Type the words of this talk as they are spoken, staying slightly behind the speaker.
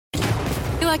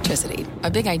Electricity,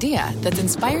 a big idea that's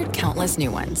inspired countless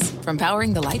new ones. From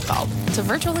powering the light bulb to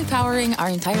virtually powering our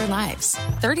entire lives.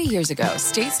 30 years ago,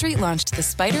 State Street launched the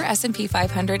Spider S&P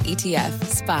 500 ETF,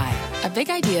 SPY. A big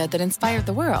idea that inspired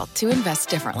the world to invest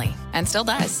differently. And still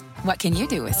does. What can you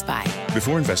do with SPY?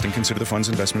 Before investing, consider the fund's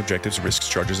investment objectives, risks,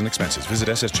 charges, and expenses. Visit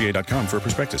ssga.com for a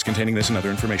prospectus containing this and other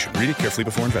information. Read it carefully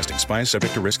before investing. SPY is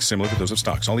subject to risks similar to those of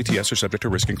stocks. All ETFs are subject to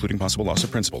risk, including possible loss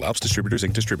of principal. Alps Distributors,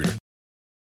 Inc. Distributor.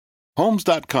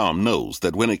 Homes.com knows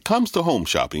that when it comes to home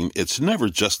shopping, it's never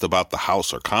just about the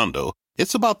house or condo.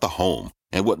 It's about the home.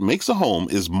 And what makes a home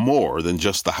is more than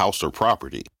just the house or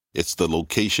property. It's the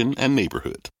location and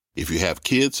neighborhood. If you have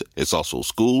kids, it's also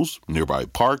schools, nearby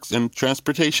parks, and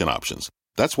transportation options.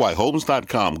 That's why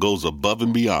Homes.com goes above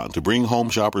and beyond to bring home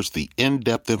shoppers the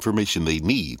in-depth information they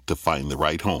need to find the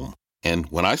right home. And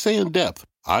when I say in-depth,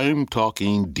 I'm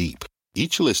talking deep.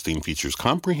 Each listing features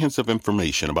comprehensive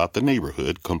information about the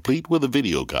neighborhood, complete with a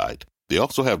video guide. They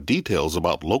also have details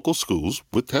about local schools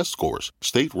with test scores,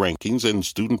 state rankings, and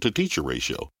student-to-teacher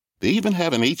ratio. They even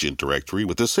have an agent directory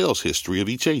with the sales history of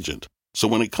each agent. So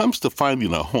when it comes to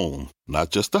finding a home, not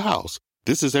just a house,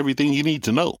 this is everything you need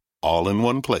to know, all in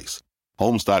one place.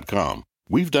 Homes.com.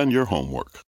 We've done your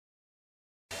homework.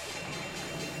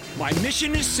 My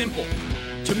mission is simple,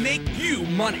 to make you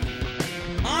money.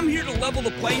 I'm here to level the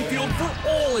playing field for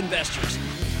all investors.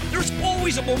 There's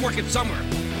always a bull market somewhere,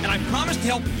 and I promise to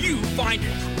help you find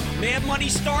it. Mad Money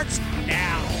starts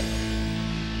now.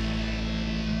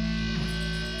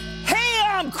 Hey,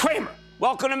 I'm Cramer.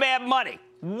 Welcome to Mad Money.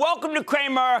 Welcome to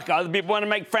Cramerica. Other people want to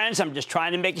make friends. I'm just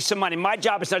trying to make you some money. My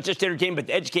job is not just to entertain, but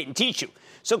to educate and teach you.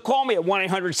 So call me at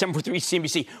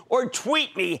 1-800-743-CNBC or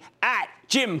tweet me at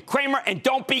Jim Cramer, and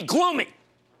don't be gloomy.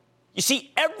 You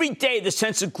see, every day the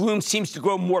sense of gloom seems to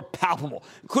grow more palpable,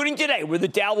 including today, where the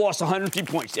Dow lost 103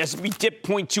 points, the S&P dipped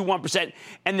 0.21%,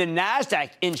 and the Nasdaq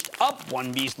inched up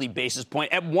one measly basis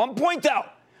point. At one point, though,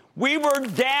 we were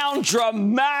down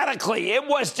dramatically. It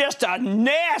was just a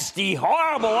nasty,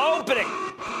 horrible opening.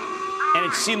 And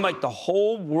it seemed like the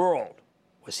whole world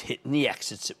was hitting the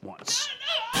exits at once.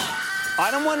 I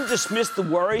don't want to dismiss the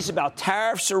worries about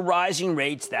tariffs or rising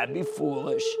rates. That'd be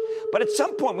foolish. But at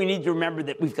some point, we need to remember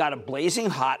that we've got a blazing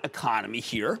hot economy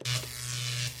here.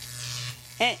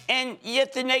 And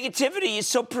yet the negativity is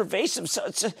so pervasive,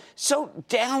 so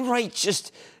downright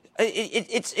just,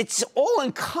 it's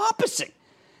all-encompassing.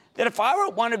 That if I were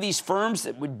one of these firms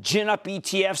that would gin up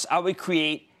ETFs, I would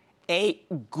create a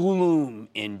gloom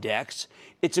index.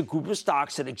 It's a group of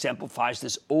stocks that exemplifies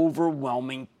this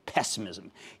overwhelming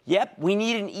pessimism. Yep, we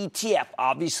need an ETF.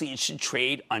 Obviously, it should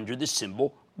trade under the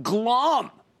symbol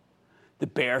GLUM. The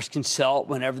bears can sell it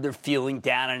whenever they're feeling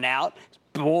down and out.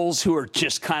 Bulls who are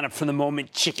just kind of, for the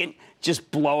moment, chicken,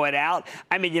 just blow it out.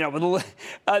 I mean,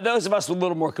 those of us with a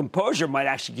little more composure might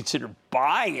actually consider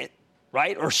buying it,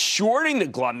 right, or shorting the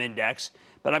GLUM index.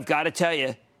 But I've got to tell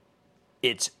you,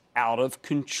 it's out of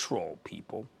control,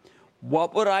 people.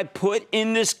 What would I put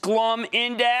in this GLUM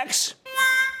index?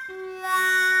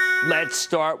 Let's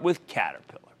start with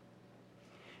Caterpillar.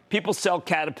 People sell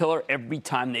Caterpillar every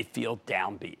time they feel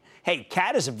downbeat. Hey,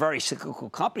 Cat is a very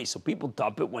cyclical company, so people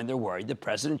dump it when they're worried that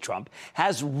President Trump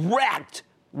has wrecked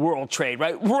world trade,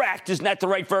 right? Wrecked, isn't that the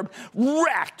right verb?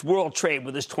 Wrecked world trade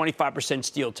with his 25%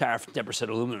 steel tariff and 10%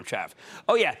 aluminum tariff.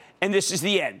 Oh, yeah, and this is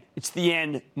the end. It's the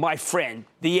end, my friend,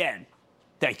 the end.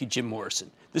 Thank you, Jim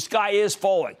Morrison. The sky is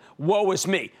falling. Woe is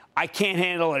me. I can't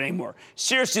handle it anymore.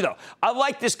 Seriously, though, I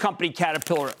like this company,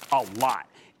 Caterpillar, a lot.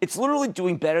 It's literally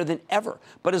doing better than ever.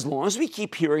 But as long as we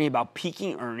keep hearing about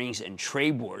peaking earnings and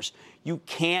trade wars, you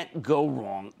can't go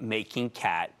wrong making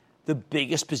Cat the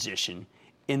biggest position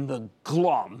in the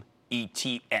GLUM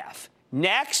ETF.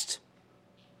 Next,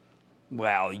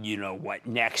 well, you know what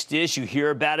next is. You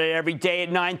hear about it every day at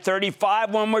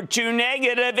 9:35 when we're too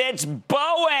negative. It's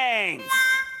Boeing.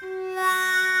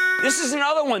 This is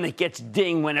another one that gets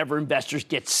dinged whenever investors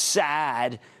get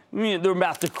sad. I mean, they're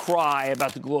about to cry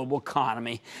about the global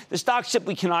economy. The stock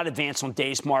simply cannot advance on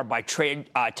days marred by trade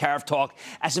tariff talk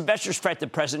as investors fret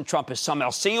that President Trump has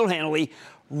somehow single-handedly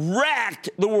wrecked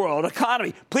the world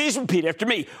economy. Please repeat after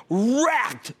me.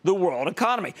 Wrecked the world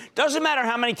economy. Doesn't matter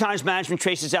how many times management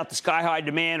traces out the sky-high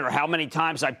demand or how many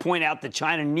times I point out that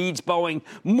China needs Boeing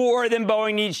more than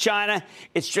Boeing needs China.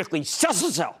 It's strictly sell,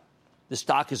 sell, sell. The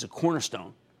stock is a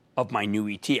cornerstone of my new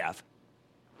ETF,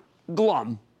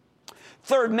 GLUM.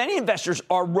 Third, many investors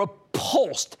are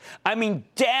repulsed. I mean,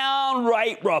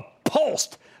 downright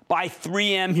repulsed by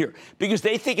 3M here because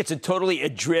they think it's a totally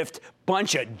adrift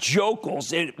bunch of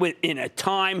jokels in a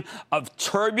time of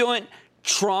turbulent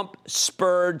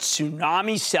Trump-spurred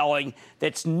tsunami selling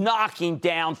that's knocking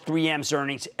down 3M's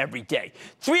earnings every day.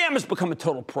 3M has become a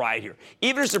total pariah here.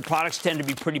 Even as their products tend to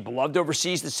be pretty beloved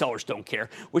overseas, the sellers don't care,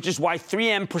 which is why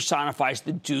 3M personifies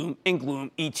the doom and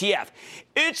gloom ETF.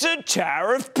 It's a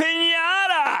tariff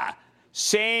piñata.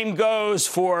 Same goes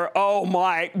for, oh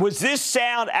my, was this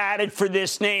sound added for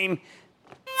this name?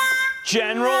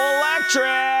 General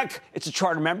Electric. It's a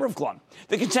charter member of Glum.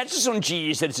 The consensus on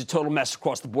GE is that it's a total mess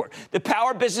across the board. The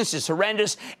power business is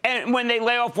horrendous, and when they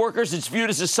lay off workers, it's viewed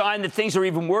as a sign that things are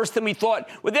even worse than we thought.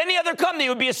 With any other company, it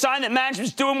would be a sign that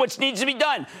management's doing what needs to be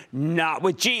done. Not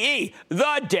with GE.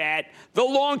 The debt, the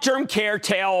long-term care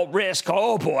tail risk,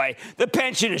 oh boy, the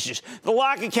pension issues, the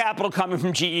lack of capital coming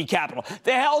from GE Capital,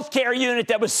 the healthcare unit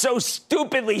that was so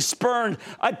stupidly spurned,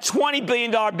 a $20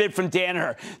 billion bid from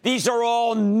Danaher. These are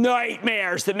all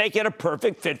nightmares that make it a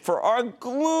perfect fit for our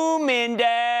gloom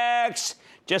index.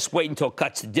 Just wait until it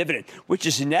cuts the dividend, which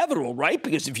is inevitable, right?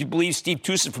 Because if you believe Steve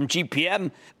Tusa from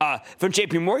from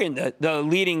JP Morgan, the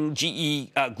leading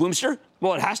GE gloomster,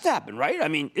 well, it has to happen, right? I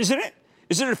mean, isn't it?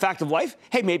 Isn't it a fact of life?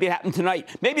 Hey, maybe it happened tonight.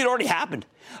 Maybe it already happened.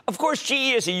 Of course, GE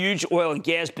is a huge oil and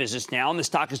gas business now, and the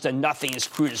stock has done nothing as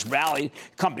crude as rallied.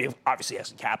 The company obviously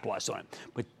hasn't capitalized on it.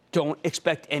 But don't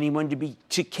expect anyone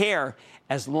to care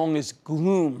as long as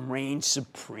gloom reigns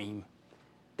supreme.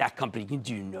 That company can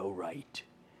do no right.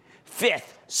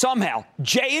 Fifth, somehow,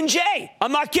 J&J.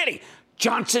 I'm not kidding.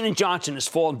 Johnson & Johnson has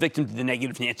fallen victim to the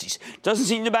negative Nancy's. Doesn't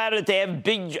seem to matter that they have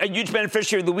a huge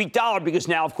beneficiary of the weak dollar because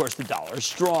now, of course, the dollar is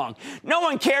strong. No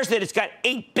one cares that it's got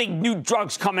 8 big new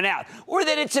drugs coming out or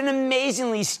that it's an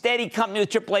amazingly steady company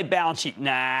with AAA balance sheet.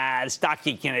 Nah, the stock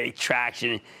can't get any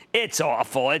traction. It's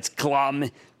awful. It's glum.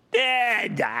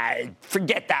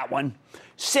 Forget that one.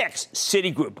 6,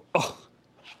 Citigroup. Oh,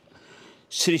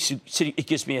 Citi, it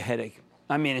gives me a headache.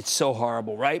 I mean, it's so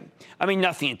horrible, right? I mean,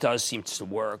 nothing it does seems to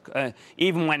work,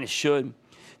 even when it should.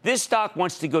 This stock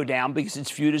wants to go down because it's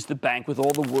viewed as the bank with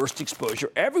all the worst exposure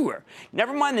everywhere.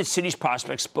 Never mind that Citi's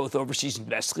prospects, both overseas and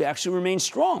domestically, actually remain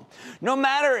strong. What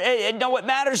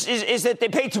matters is that they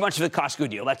paid too much for the Costco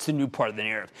deal. That's the new part of the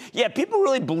narrative. Yeah, people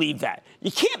really believe that.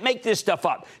 You can't make this stuff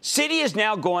up. Citi has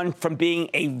now gone from being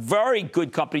a very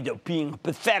good company to being a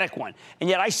pathetic one. And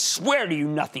yet, I swear to you,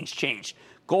 nothing's changed.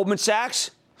 Goldman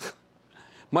Sachs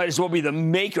might as well be the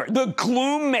maker, the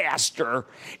gloom master.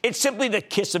 It's simply the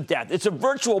kiss of death. It's a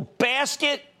virtual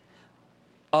basket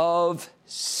of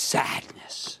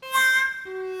sadness.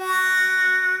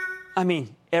 I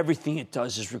mean, everything it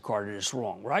does is regarded as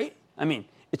wrong, right? I mean,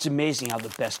 it's amazing how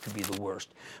the best could be the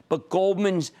worst. But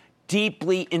Goldman's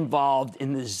deeply involved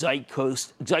in the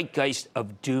zeitgeist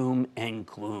of doom and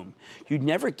gloom. You'd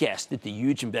never guess that the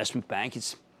huge investment bank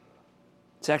it's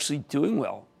actually doing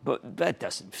well, but that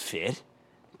doesn't fit.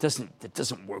 It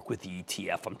doesn't work with the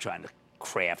ETF I'm trying to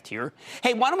craft here.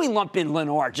 Hey, why don't we lump in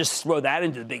Lennar? Just throw that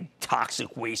into the big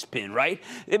toxic waste bin, right?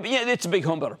 It's a big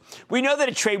home builder. We know that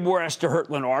a trade war has to hurt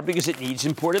Lennar because it needs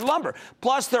imported lumber.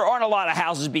 Plus, there aren't a lot of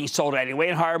houses being sold anyway,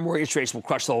 and higher mortgage rates will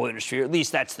crush the whole industry. Or at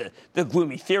least that's the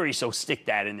gloomy theory, so stick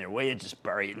that in there. Will you just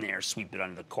bury it in there, sweep it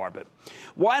under the carpet?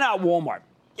 Why not Walmart?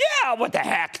 Yeah, what the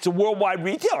heck? It's a worldwide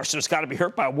retailer, so it's got to be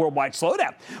hurt by a worldwide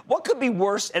slowdown. What could be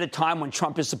worse at a time when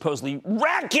Trump is supposedly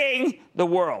wrecking the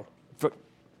world?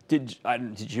 Did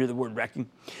you hear the word wrecking?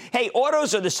 Hey,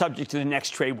 autos are the subject of the next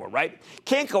trade war, right?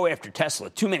 Can't go after Tesla.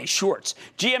 Too many shorts.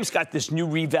 GM's got this new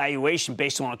revaluation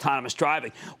based on autonomous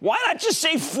driving. Why not just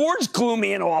say Ford's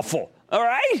gloomy and awful? All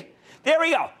right? There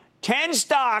we go. 10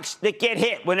 stocks that get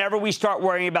hit whenever we start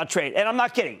worrying about trade. And I'm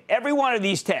not kidding. Every one of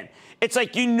these 10. It's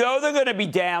like you know they're going to be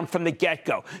down from the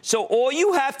get-go. So all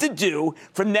you have to do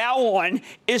from now on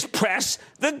is press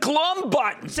the glum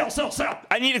button. Sell.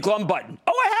 I need a glum button.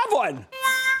 Oh, I have one.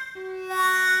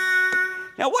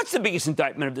 Now, what's the biggest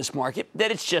indictment of this market?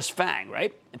 That it's just FANG,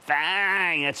 right?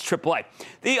 FANG, that's AAA.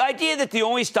 The idea that the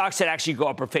only stocks that actually go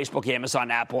up are Facebook,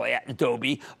 Amazon, Apple,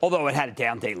 Adobe, although it had a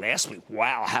down day last week.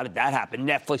 Wow, how did that happen?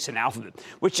 Netflix and Alphabet,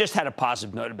 which just had a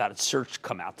positive note about its search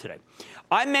come out today.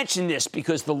 I mention this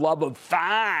because the love of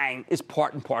FANG is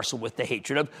part and parcel with the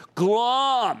hatred of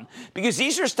glum, because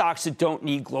these are stocks that don't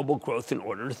need global growth in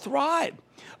order to thrive.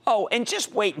 Oh, and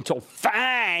just wait until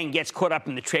FANG gets caught up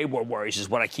in the trade war worries is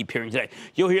what I keep hearing today.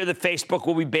 You'll hear that Facebook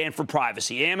will be banned for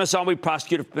privacy. Amazon will be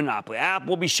prosecuted for monopoly. Apple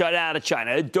will be shut out of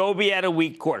China. Adobe had a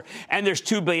weak quarter. And there's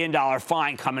 $2 billion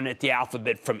fine coming at the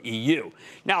Alphabet from EU.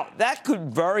 Now, that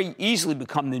could very easily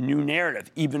become the new narrative,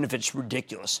 even if it's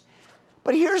ridiculous.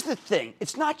 But here's the thing.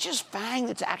 It's not just FANG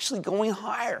that's actually going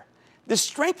higher. the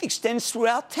strength extends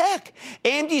throughout tech.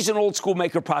 AMD's an old-school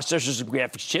maker of processors and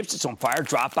graphics chips. It's on fire.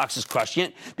 Dropbox is crushing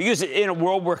it because in a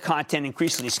world where content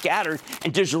increasingly scattered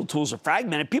and digital tools are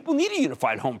fragmented, people need a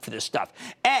unified home for this stuff.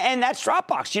 And that's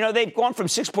Dropbox. You know, they've gone from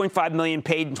 6.5 million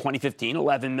paid in 2015,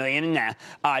 11 million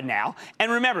now.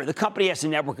 And remember, the company has a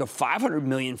network of 500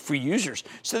 million free users,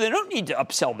 so they don't need to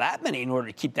upsell that many in order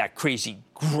to keep that crazy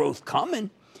growth coming.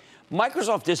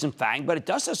 Microsoft isn't FANG, but it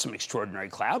does have some extraordinary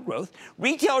cloud growth.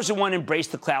 Retailers who want to embrace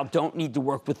the cloud don't need to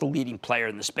work with the leading player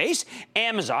in the space,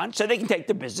 Amazon, so they can take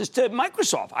their business to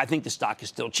Microsoft. I think the stock is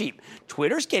still cheap.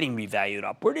 Twitter's getting revalued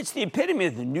upward. It's the epitome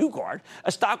of the new guard,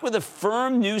 a stock with a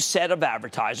firm new set of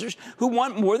advertisers who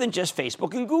want more than just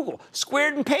Facebook and Google.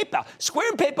 Square and PayPal. Square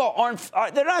and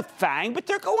PayPal they're not FANG, but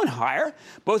they're going higher.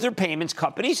 Both are payments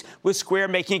companies, with Square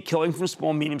making a killing from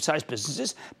small, medium-sized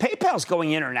businesses. PayPal's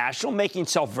going international, making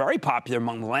itself very popular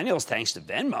among millennials thanks to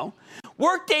Venmo.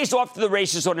 Workday's off to the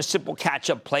races on a simple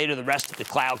catch-up play to the rest of the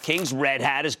cloud kings. Red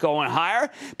Hat is going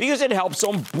higher because it helps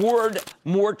onboard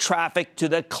more traffic to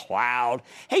the cloud.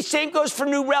 Hey, same goes for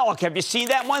New Relic. Have you seen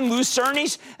that one?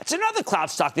 Lucernes? That's another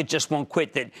cloud stock that just won't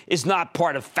quit, that is not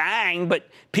part of FANG, but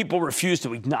people refuse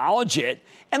to acknowledge it.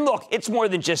 And look, it's more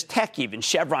than just tech even.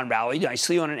 Chevron rallied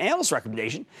nicely on an analyst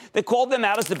recommendation that called them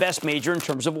out as the best major in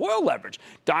terms of oil leverage.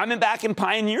 Diamondback and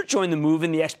Pioneer joined the move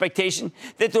in the expectation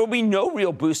that there will be no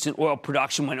real boost in oil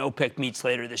production when OPEC meets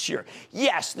later this year.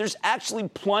 Yes, there's actually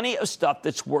plenty of stuff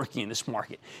that's working in this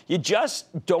market. You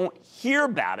just don't hear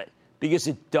about it because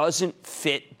it doesn't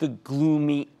fit the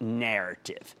gloomy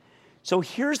narrative. So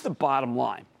here's the bottom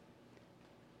line.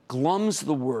 Glum's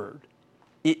the word.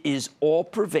 It is all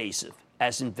pervasive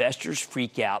as investors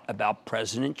freak out about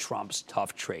President Trump's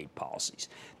tough trade policies.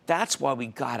 That's why we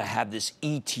got to have this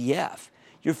ETF.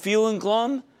 You're feeling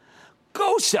glum?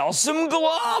 Go sell some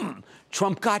glum.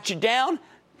 Trump got you down?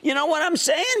 You know what I'm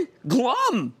saying?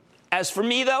 Glum. As for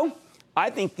me, though, I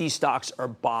think these stocks are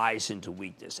buys into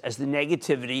weakness as the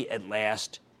negativity at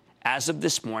last, as of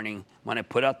this morning, when I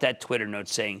put out that Twitter note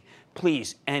saying,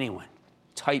 please, anyone,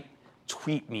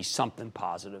 tweet me something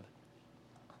positive.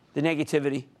 The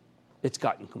negativity, it's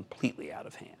gotten completely out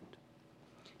of hand.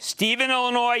 Steve in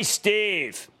Illinois.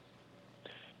 Steve.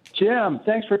 Jim,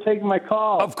 thanks for taking my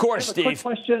call. Of course, Steve. Quick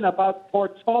question about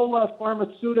Portola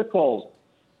Pharmaceuticals.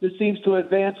 This seems to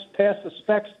advance past the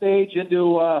spec stage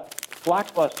into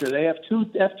blockbuster. They have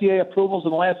 2 FDA approvals in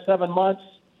the last 7 months.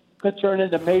 Could turn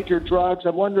into major drugs.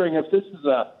 I'm wondering if this is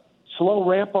a slow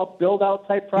ramp-up, build-out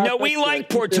type process. No, we like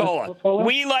Portola.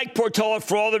 We like Portola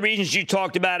for all the reasons you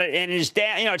talked about it, and it's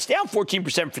down. You know, it's down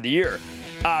 14% for the year,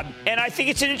 and I think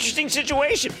it's an interesting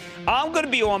situation. I'm going to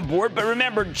be on board, but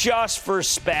remember, just for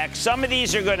spec, some of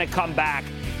these are going to come back.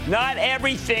 Not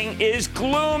everything is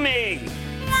gloomy.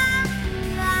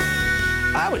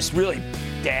 I was really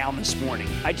down this morning.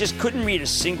 I just couldn't read a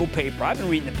single paper. I've been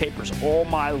reading the papers all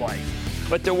my life.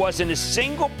 But there wasn't a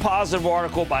single positive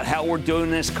article about how we're doing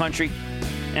in this country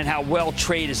and how well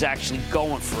trade is actually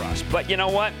going for us. But you know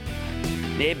what?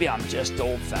 Maybe I'm just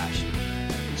old-fashioned.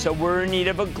 So we're in need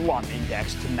of a glum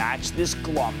index to match this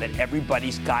glum that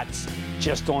everybody's got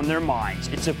just on their minds.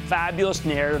 It's a fabulous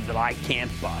narrative that I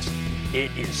can't bust.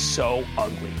 It is so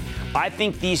ugly. I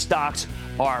think these stocks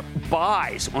are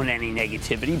buys on any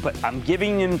negativity, but I'm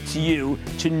giving them to you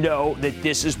to know that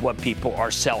this is what people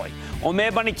are selling. On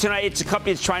Mad Money tonight, it's a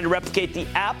company that's trying to replicate the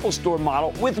Apple Store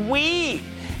model with weed.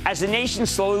 As the nation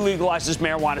slowly legalizes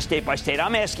marijuana state by state,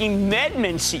 I'm asking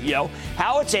MedMen CEO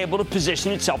how it's able to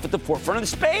position itself at the forefront of the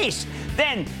space.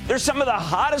 Then, there's some of the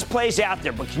hottest plays out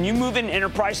there, but can you move in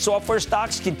enterprise software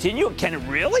stocks? Continue? Can it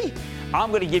really? I'm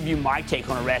going to give you my take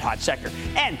on a red-hot sector.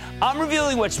 And I'm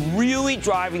revealing what's really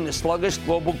driving the sluggish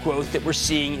global growth that we're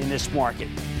seeing in this market.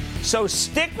 So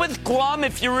stick with glum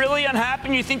if you're really unhappy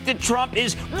and you think that Trump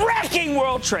is wrecking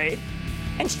world trade.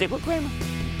 And stick with Cramer.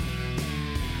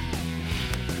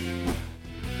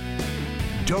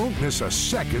 Don't miss a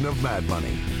second of Mad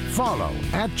Money. Follow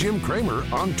 @JimCramer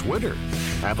on Twitter.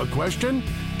 Have a question?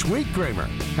 Tweet Cramer.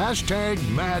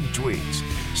 #MadTweets.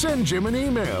 Send Jim an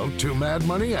email to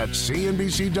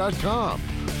madmoney@cnbc.com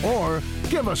or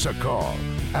give us a call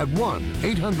at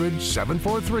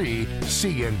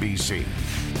 1-800-743-CNBC.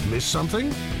 Miss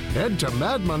something? Head to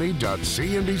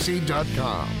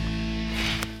madmoney.cnbc.com.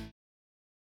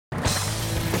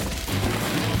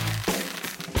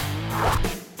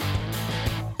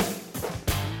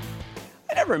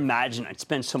 I never imagined I'd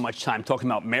spend so much time talking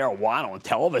about marijuana on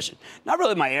television. Not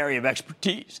really my area of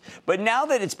expertise. But now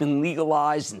that it's been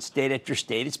legalized in state after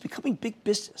state, it's becoming big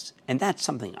business. And that's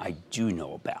something I do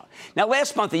know about. Now,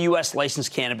 last month, a U.S.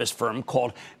 licensed cannabis firm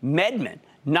called MedMen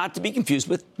not to be confused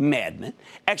with MadMen,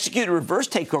 executed a reverse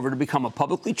takeover to become a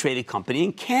publicly traded company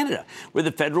in Canada, where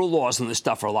the federal laws on this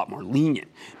stuff are a lot more lenient.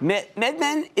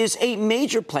 MadMen is a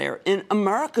major player in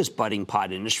America's budding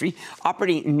pod industry,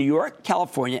 operating in New York,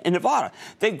 California, and Nevada.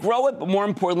 They grow it, but more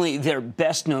importantly, they're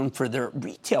best known for their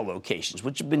retail locations,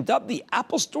 which have been dubbed the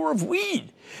Apple Store of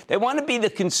weed. They want to be the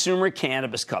consumer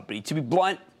cannabis company. To be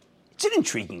blunt, it's an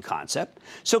intriguing concept.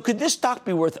 So could this stock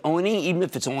be worth owning, even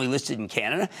if it's only listed in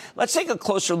Canada? Let's take a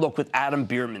closer look with Adam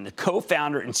Bierman, the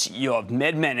co-founder and CEO of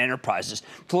MedMen Enterprises,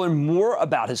 to learn more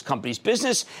about his company's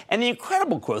business and the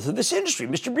incredible growth of this industry.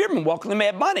 Mr. Bierman, welcome to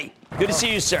Mad Money. Good to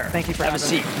see you, sir. Thank you for having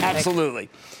me. Have a seat. Absolutely.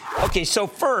 Okay, so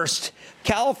first,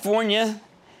 California,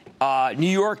 New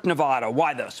York, Nevada.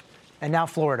 Why those? And now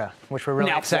Florida, which we're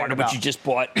really excited Florida, about. Which you just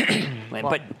bought.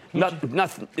 But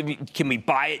nothing. Can we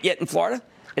buy it yet in Florida?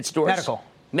 At stores?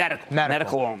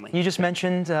 Medical only. You just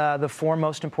mentioned the four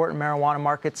most important marijuana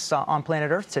markets on planet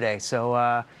Earth today.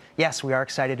 So, yes, we are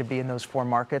excited to be in those four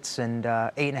markets. And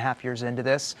 8.5 years into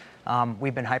this,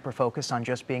 we've been hyper-focused on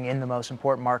just being in the most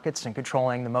important markets and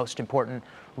controlling the most important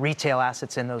retail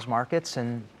assets in those markets.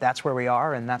 And that's where we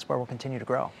are, and that's where we'll continue to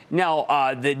grow.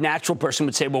 Now, the natural person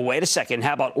would say, well, wait a second.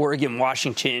 How about Oregon,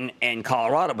 Washington, and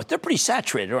Colorado? But they're pretty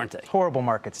saturated, aren't they? Horrible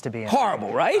markets to be in.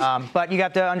 Horrible, right? But you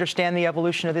have to understand the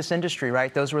evolution of this industry,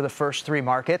 right? Those were the first three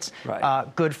markets. Right.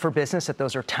 Good for business that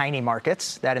those are tiny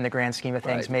markets that in the grand scheme of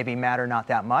things maybe matter not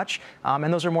that much.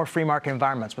 And those are more free market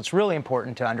environments. What's really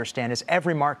important to understand is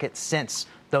every market since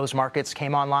those markets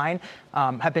came online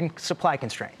have been supply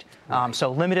constrained.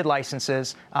 So limited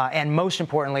licenses, and most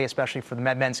importantly, especially for the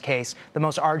MedMen's case, the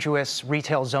most arduous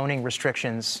retail zoning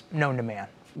restrictions known to man.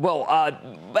 Well,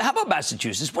 how about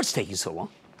Massachusetts? What's taking so long?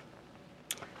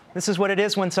 This is what it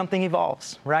is when something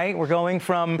evolves, right? We're going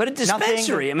from But a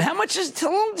dispensary, I mean, how long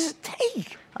does it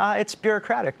take? It's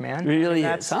bureaucratic, man. It really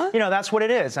is, huh? You know, that's what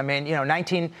it is. I mean, you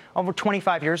know, over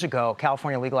 25 years ago,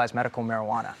 California legalized medical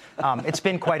marijuana. It's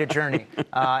been quite a journey.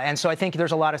 And so I think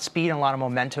there's a lot of speed and a lot of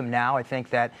momentum now. I think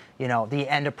that, you know, the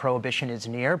end of prohibition is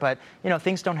near. But, you know,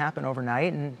 things don't happen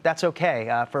overnight, and that's okay.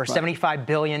 For a $75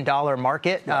 billion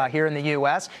market here in the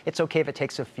U.S., it's okay if it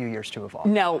takes a few years to evolve.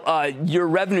 Now, your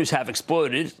revenues have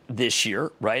exploded this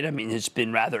year, right? I mean, it's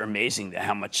been rather amazing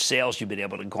how much sales you've been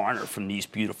able to garner from these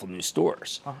beautiful new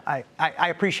stores. I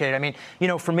appreciate it. I mean, you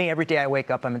know, for me, every day I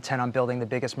wake up, I'm intent on building the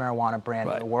biggest marijuana brand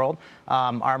in the world.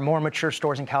 Our more mature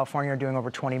stores in California are doing over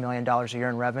 $20 million a year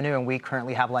in revenue, and we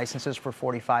currently have licenses for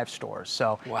 45 stores.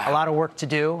 So a lot of work to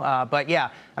do. But, yeah,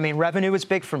 I mean, revenue is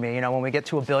big for me. You know, when we get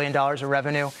to $1 billion of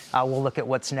revenue, we'll look at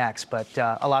what's next. But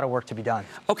a lot of work to be done.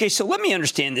 Okay, so let me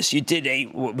understand this. You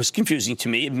did what was confusing to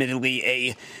me, admittedly,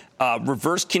 a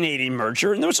reverse Canadian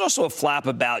merger. And there was also a flap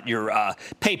about your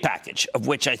pay package, of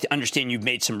which I understand you've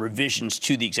made some revisions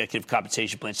to the executive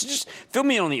compensation plan. So just fill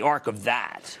me in on the arc of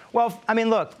that. Well, I mean,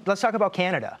 look, let's talk about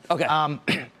Canada. Okay.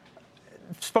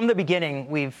 From the beginning,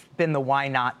 we've been the why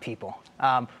not people.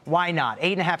 Why not?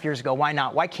 8.5 years ago, why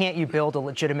not? Why can't you build a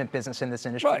legitimate business in this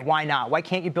industry? Right. Why not? Why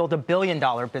can't you build $1 billion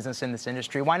business in this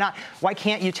industry? Why not? Why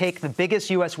can't you take the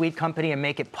biggest U.S. weed company and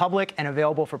make it public and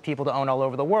available for people to own all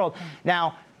over the world?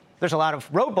 Now, there's a lot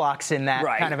of roadblocks in that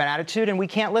kind of an attitude, and we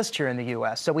can't list here in the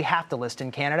U.S., so we have to list in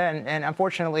Canada, and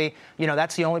unfortunately, you know,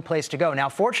 that's the only place to go. Now,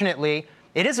 fortunately,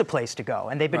 it is a place to go,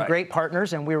 and they've been great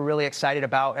partners, and we were really excited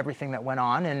about everything that went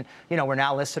on, and, you know, we're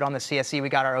now listed on the CSE. We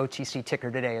got our OTC ticker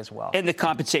today as well. And the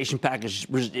compensation package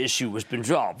issue has been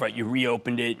resolved, right? You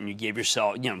reopened it, and you gave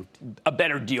yourself, you know, a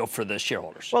better deal for the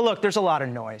shareholders. Well, look, there's a lot of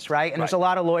noise, right? And there's a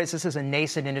lot of noise. This is a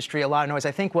nascent industry, a lot of noise.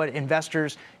 I think what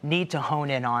investors need to hone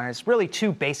in on is really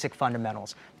two basic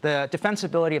fundamentals: the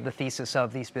defensibility of the thesis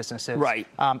of these businesses,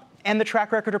 and the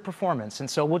track record of performance. And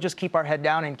so we'll just keep our head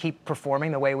down and keep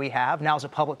performing the way we have. Now as a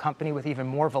public company with even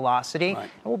more velocity, and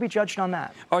we'll be judged on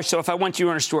that. All right, so if I went to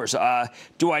your own stores,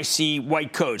 do I see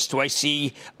white coats? Do I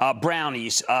see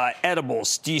brownies,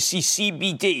 edibles? Do you see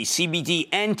CBD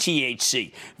and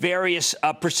THC? Various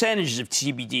percentages of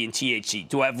CBD and THC?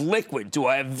 Do I have liquid? Do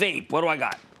I have vape? What do I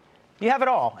got? You have it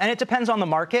all, and it depends on the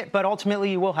market, but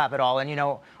ultimately you will have it all. And, you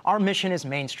know, our mission is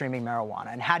mainstreaming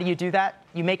marijuana. And how do you do that?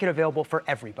 You make it available for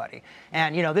everybody.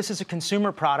 And, you know, this is a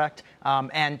consumer product,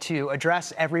 and to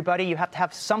address everybody, you have to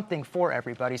have something for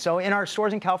everybody. So in our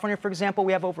stores in California, for example,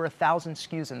 we have over 1,000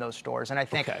 SKUs in those stores. And I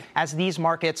think as these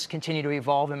markets continue to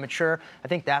evolve and mature, I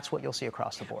think that's what you'll see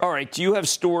across the board. All right. Do you have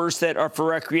stores that are for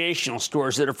recreational,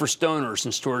 stores that are for stoners,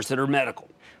 and stores that are medical?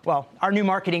 Well, our new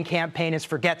marketing campaign is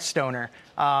Forget Stoner.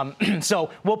 So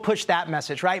we'll push that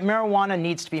message, right? Marijuana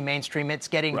needs to be mainstream. It's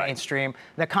getting mainstream.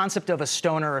 The concept of a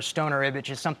stoner or stoner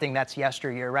image is something that's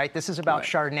yesteryear, right? This is about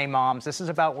Chardonnay moms. This is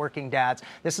about working dads.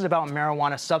 This is about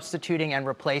marijuana substituting and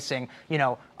replacing,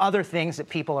 other things that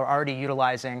people are already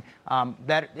utilizing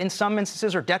that in some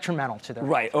instances are detrimental to their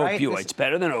health, right? Opioids,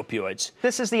 better than opioids.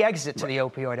 This is the exit to the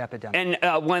opioid epidemic.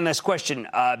 And one last question.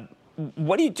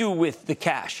 What do you do with the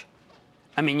cash?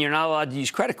 I mean, you're not allowed to use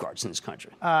credit cards in this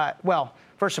country. Well,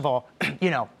 first of all,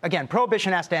 again,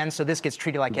 prohibition has to end, so this gets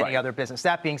treated like any other business.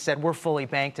 That being said, we're fully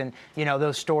banked, and,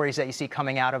 those stories that you see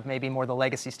coming out of maybe more the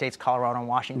legacy states, Colorado and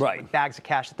Washington, with bags of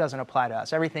cash, that doesn't apply to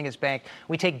us. Everything is banked.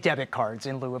 We take debit cards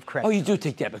in lieu of credit. Oh, you do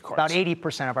take debit cards? About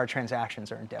 80% of our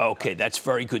transactions are in debit cards. That's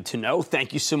very good to know.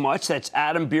 Thank you so much. That's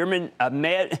Adam Bierman,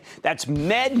 that's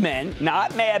MedMen,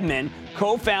 not Mad Men,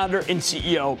 co-founder and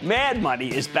CEO. Mad Money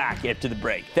is back after the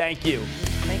break. Thank you.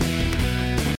 Thank you.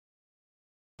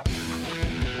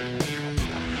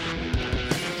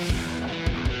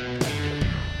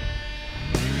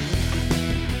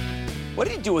 What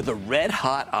do you do with a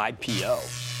red-hot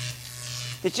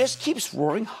IPO that just keeps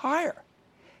roaring higher?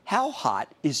 How hot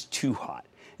is too hot?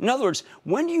 In other words,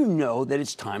 when do you know that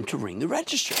it's time to ring the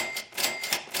register?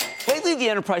 Lately, the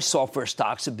enterprise software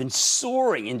stocks have been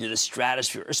soaring into the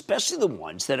stratosphere, especially the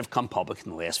ones that have come public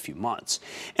in the last few months.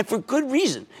 And for good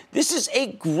reason. This is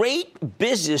a great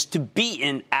business to be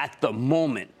in at the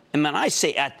moment. And when I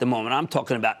say at the moment, I'm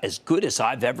talking about as good as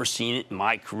I've ever seen it in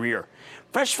my career.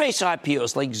 Fresh-face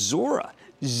IPOs like Zora,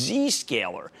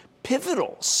 Zscaler,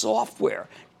 Pivotal Software,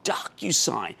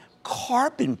 DocuSign,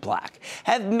 Carbon Black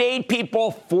have made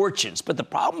people fortunes. But the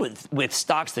problem with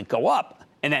stocks that go up,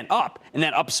 and then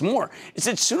up some more, is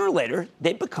that sooner or later,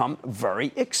 they become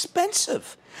very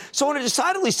expensive. So on a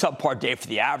decidedly subpar day for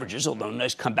the averages, although a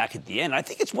nice comeback at the end, I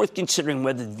think it's worth considering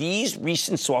whether these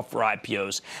recent software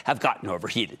IPOs have gotten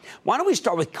overheated. Why don't we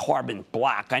start with Carbon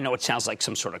Black? I know it sounds like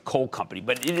some sort of coal company,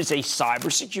 but it is a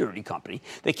cybersecurity company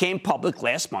that came public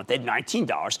last month at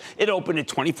 $19. It opened at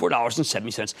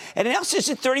 $24.70, and it now sits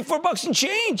at $34 and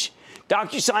change.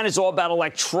 DocuSign is all about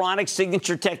electronic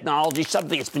signature technology,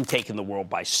 something that's been taking the world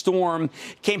by storm.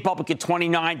 Came public at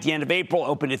 29 at the end of April,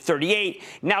 opened at 38,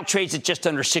 now trades at just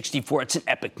under 64. It's an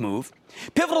epic move.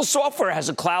 Pivotal Software has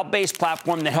a cloud-based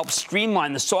platform that helps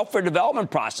streamline the software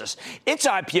development process. Its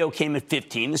IPO came at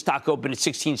 15. The stock opened at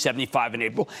 $16.75 in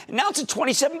April, and now it's at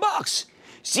 $27.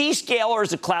 Zscaler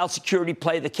is a cloud security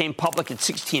play that came public at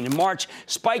 16 in March,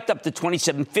 spiked up to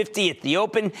 $27.50 at the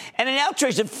open, and it now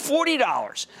trades at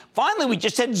 $40. Finally, we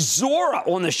just had Zora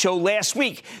on the show last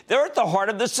week. They're at the heart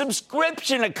of the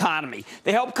subscription economy.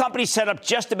 They help companies set up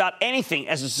just about anything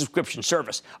as a subscription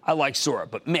service. I like Zora,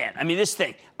 but man, this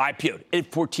thing IPO'd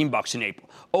at $14 in April,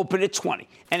 opened at $20,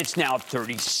 and it's now at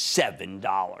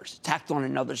 $37. Tacked on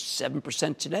another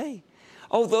 7% today.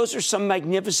 Oh, those are some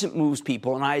magnificent moves,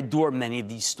 people, and I adore many of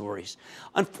these stories.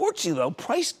 Unfortunately, though,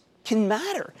 price can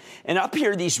matter. And up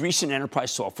here, these recent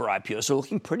enterprise software IPOs are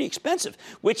looking pretty expensive,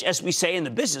 which, as we say in the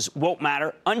business, won't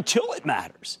matter until it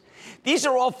matters. These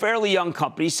are all fairly young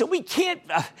companies, so we can't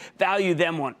value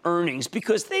them on earnings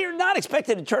because they are not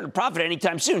expected to turn a profit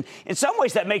anytime soon. In some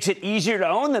ways, that makes it easier to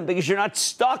own them because you're not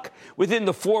stuck within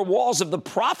the four walls of the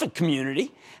profit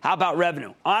community. How about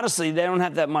revenue? Honestly, they don't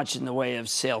have that much in the way of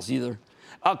sales either.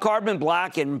 Carbon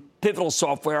Black and Pivotal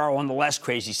Software are on the less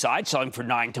crazy side, selling for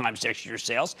 9 times next year's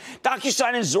sales.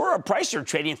 DocuSign and Zora price are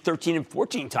trading at 13 and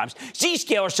 14 times.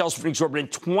 Zscaler sells for an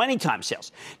exorbitant 20 times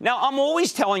sales. Now, I'm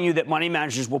always telling you that money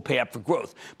managers will pay up for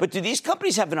growth. But do these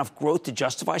companies have enough growth to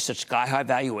justify such sky-high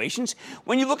valuations?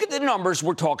 When you look at the numbers,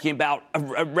 we're talking about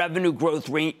a revenue growth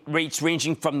rates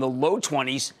ranging from the low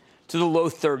 20s to the low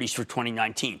 30s for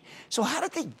 2019. So how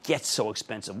did they get so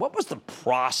expensive? What was the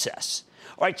process?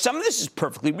 All right, some of this is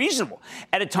perfectly reasonable.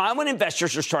 At a time when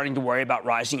investors are starting to worry about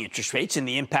rising interest rates and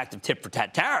the impact of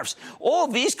tit-for-tat tariffs, all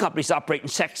of these companies operate in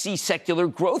sexy secular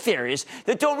growth areas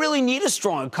that don't really need a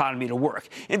strong economy to work.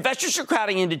 Investors are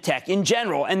crowding into tech in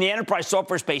general and the enterprise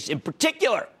software space in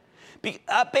particular.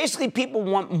 Basically, people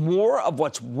want more of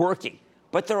what's working.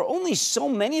 But there are only so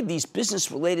many of these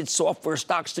business-related software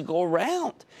stocks to go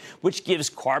around, which gives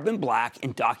Carbon Black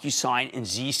and DocuSign and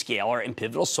Zscaler and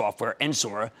Pivotal Software and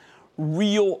Zora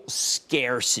real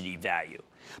scarcity value.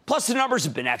 Plus, the numbers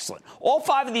have been excellent. All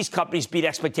 5 of these companies beat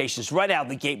expectations right out of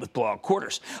the gate with blowout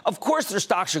quarters. Of course, their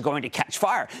stocks are going to catch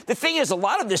fire. The thing is, a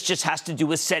lot of this just has to do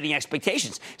with setting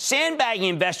expectations. Sandbagging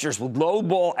investors with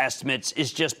lowball estimates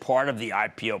is just part of the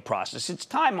IPO process. It's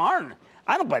time-honored.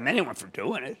 I don't blame anyone for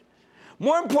doing it.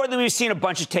 More importantly, we've seen a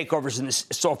bunch of takeovers in this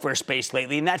software space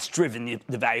lately, and that's driven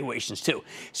the valuations too.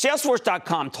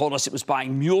 Salesforce.com told us it was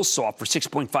buying MuleSoft for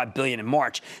 $6.5 billion in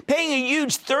March, paying a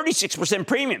huge 36%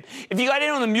 premium. If you got in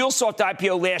on the MuleSoft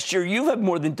IPO last year, you have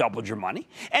more than doubled your money.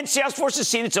 And Salesforce has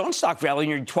seen its own stock rally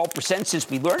nearly 12% since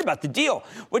we learned about the deal,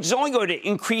 which is only going to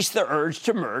increase the urge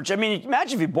to merge. I mean,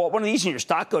 imagine if you bought one of these and your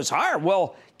stock goes higher.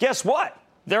 Well, guess what?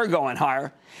 They're going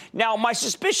higher. Now, my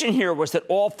suspicion here was that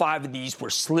all 5 of these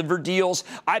were sliver deals,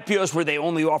 IPOs where they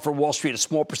only offer Wall Street a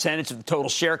small percentage of the total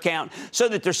share count so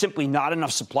that there's simply not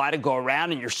enough supply to go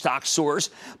around and your stock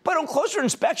soars. But on closer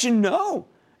inspection, no.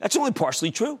 That's only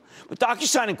partially true. With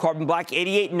DocuSign and Carbon Black,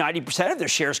 88 and 90% of their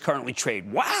shares currently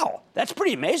trade. Wow, that's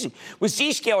pretty amazing. With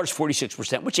Zscaler's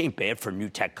 46%, which ain't bad for a new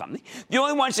tech company. The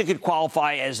only ones that could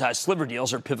qualify as sliver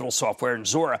deals are Pivotal Software and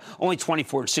Zuora, only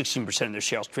 24 and 16% of their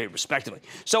shares trade, respectively.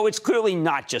 So it's clearly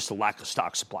not just a lack of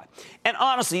stock supply. And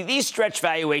honestly, these stretch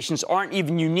valuations aren't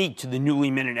even unique to the newly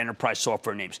minted enterprise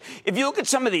software names. If you look at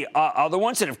some of the other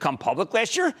ones that have come public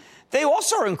last year, they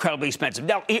also are incredibly expensive.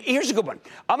 Now, here's a good one.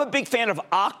 I'm a big fan of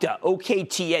Okta,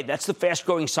 OKTA. That's the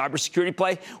fast-growing cybersecurity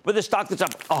play with a stock that's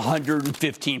up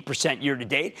 115%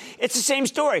 year-to-date. It's the same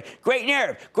story. Great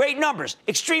narrative, great numbers,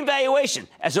 extreme valuation,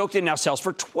 as Okta now sells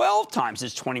for 12 times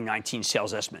its 2019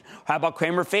 sales estimate. How about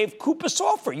Cramer fave Coupa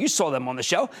Software? You saw them on the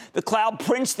show. The cloud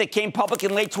prince that came public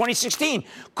in late 2016.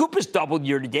 Coupa's doubled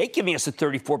year-to-date, giving us a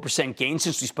 34% gain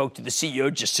since we spoke to the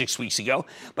CEO just 6 weeks ago.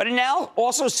 But it now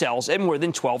also sells at more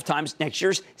than 12 times next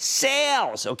year's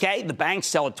sales, okay? The banks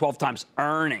sell at 12 times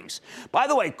earnings. By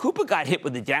the way, Coupa got hit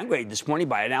with a downgrade this morning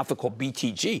by an outfit called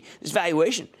BTG. This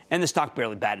valuation, and the stock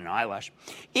barely batted an eyelash.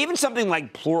 Even something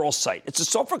like Pluralsight. It's a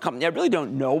software company I really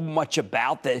don't know much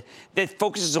about that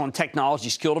focuses on technology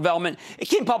skill development. It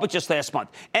came public just last month,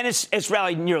 and it's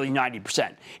rallied nearly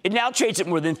 90%. It now trades at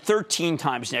more than 13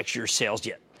 times next year's sales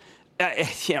yet.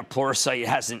 Pluralsight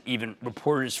hasn't even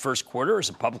reported its first quarter as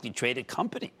a publicly traded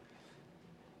company.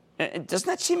 Doesn't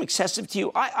that seem excessive to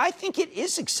you? I think it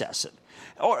is excessive.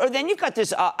 Or then you've got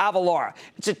this Avalara.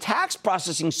 It's a tax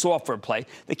processing software play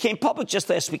that came public just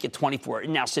last week at 24. It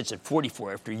now sits at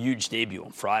 44 after a huge debut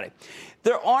on Friday.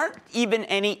 There aren't even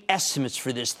any estimates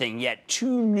for this thing yet,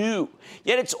 too new.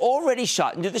 Yet it's already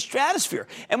shot into the stratosphere.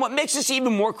 And what makes this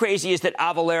even more crazy is that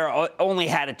Avalara only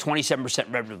had a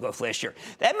 27% revenue growth last year.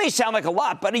 That may sound like a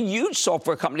lot, but a huge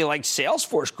software company like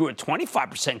Salesforce grew at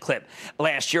 25% clip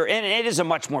last year, and it is a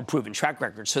much more proven track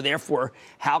record. So therefore,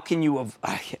 how can you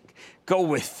go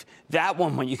with that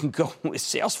one when you can go with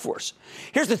Salesforce?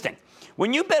 Here's the thing.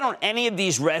 When you bet on any of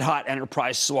these red-hot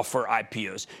enterprise software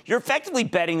IPOs, you're effectively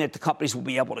betting that the companies will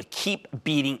be able to keep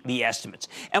beating the estimates.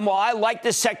 And while I like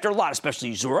this sector a lot,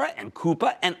 especially Zuora and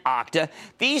Coupa and Okta,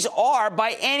 these are,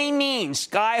 by any means,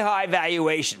 sky-high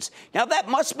valuations. Now, that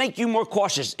must make you more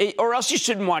cautious, or else you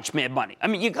shouldn't watch Mad Money. I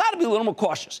mean, you got to be a little more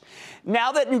cautious.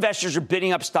 Now that investors are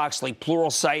bidding up stocks like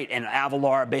Pluralsight and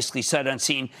Avalara, basically sight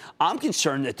unseen, I'm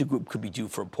concerned that the group could be due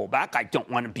for a pullback. I don't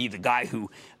want to be the guy who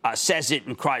says it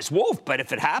and cries wolf, but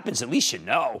if it happens, at least you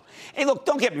know. Hey, look,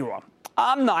 don't get me wrong.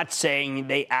 I'm not saying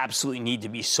they absolutely need to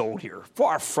be sold here.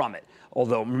 Far from it.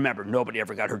 Although, remember, nobody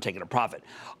ever got hurt taking a profit.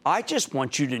 I just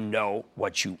want you to know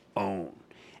what you own.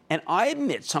 And I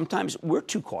admit, sometimes we're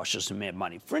too cautious in Mad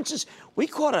Money. For instance, we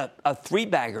caught a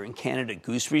three-bagger in Canada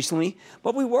Goose recently,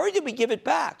 but we worried that we give it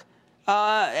back.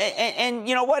 And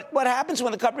you know what happens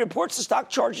when the company reports the stock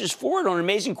charges forward on an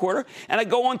amazing quarter, and I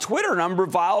go on Twitter and I'm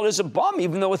reviled as a bum,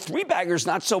 even though a three-bagger is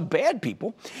not so bad,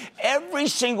 people. Every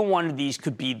single one of these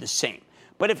could be the same.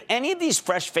 But if any of these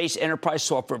fresh-faced enterprise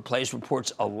software plays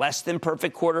reports a less than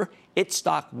perfect quarter, its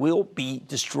stock will be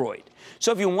destroyed.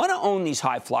 So if you want to own these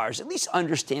high flyers, at least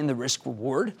understand the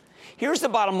risk-reward. Here's the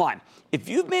bottom line. If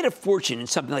you've made a fortune in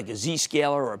something like a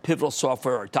Zscaler or a Pivotal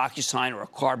Software or a DocuSign or a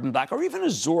Carbon Black or even a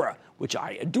Zuora, which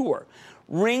I adore,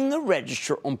 ring the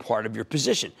register on part of your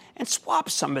position and swap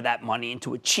some of that money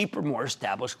into a cheaper, more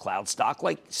established cloud stock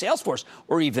like Salesforce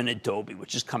or even Adobe,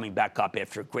 which is coming back up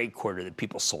after a great quarter that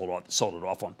people sold it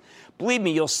off on. Believe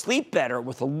me, you'll sleep better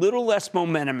with a little less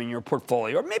momentum in your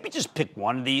portfolio, or maybe just pick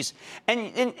one of these,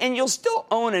 and you'll still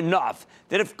own enough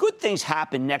that if good things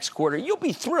happen next quarter, you'll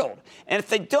be thrilled. And if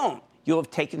they don't, you'll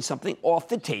have taken something off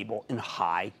the table in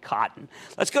high cotton.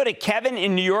 Let's go to Kevin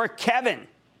in New York. Kevin.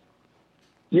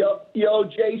 Yo,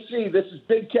 JC, this is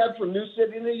Big Kev from New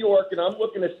City, New York, and I'm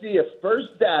looking to see if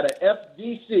First Data,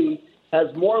 FDC,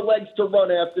 has more legs to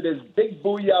run after this big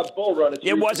booyah bull run.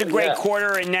 It was a great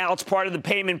quarter, and now it's part of the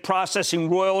payment processing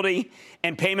royalty.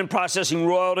 And payment processing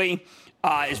royalty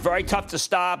It's very tough to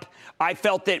stop. I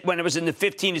felt that when it was in the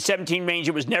 15 to 17 range,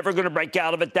 it was never going to break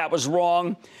out of it. That was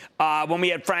wrong. When we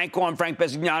had Frank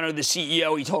Besignano, the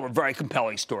CEO, he told a very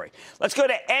compelling story. Let's go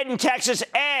to Ed in Texas.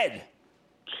 Ed.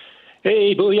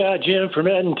 Hey, booyah, Jim from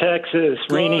Ed in Texas,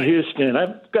 rainy Houston.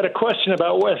 I've got a question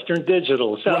about Western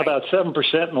Digital. It's down about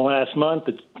 7% in the last month.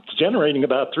 It's generating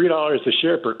about $3 a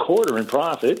share per quarter in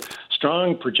profit.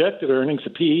 Strong projected earnings.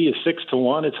 The PE is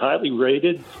 6-1. It's highly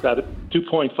rated. It's got a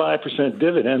 2.5%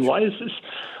 dividend. Why is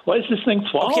this thing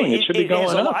falling? It should be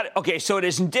going up. So it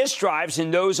is in disk drives,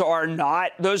 and those are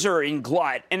in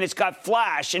glut. And it's got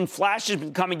flash, and flash has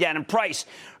been coming down in price.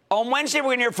 On Wednesday,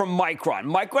 we're going to hear from Micron.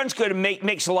 Micron's going to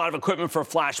makes a lot of equipment for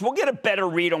flash. We'll get a better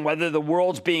read on whether the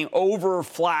world's being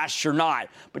over-flashed or not.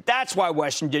 But that's why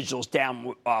Western Digital's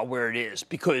down where it is,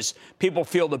 because people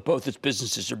feel that both its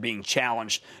businesses are being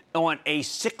challenged on a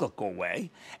cyclical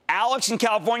way. Alex in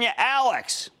California.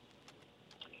 Alex.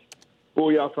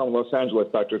 Booyah from Los Angeles,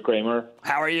 Dr. Cramer.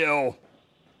 How are you?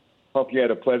 Hope you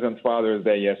had a pleasant Father's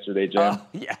Day yesterday, Jim.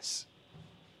 Yes.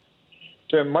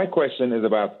 Jim, my question is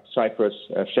about Cypress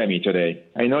Semi today.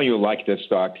 I know you like this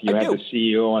stock. You had the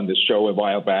CEO on the show a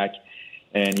while back,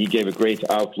 and he gave a great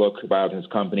outlook about his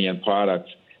company and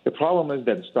products. The problem is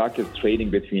that the stock is trading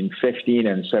between $15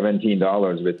 and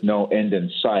 $17 with no end in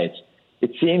sight.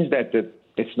 It seems that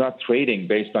it's not trading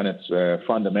based on its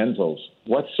fundamentals.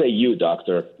 What say you,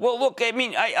 doctor? Well, look, I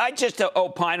mean, I just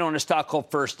opined on a stock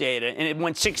called First Data, and it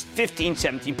went 15,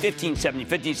 17, 15, 17,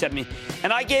 15, 17,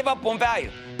 and I gave up on value.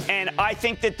 And I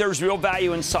think that there's real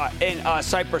value in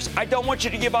Cypress. I don't want you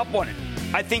to give up on it.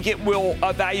 I think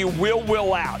value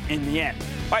will out in the end.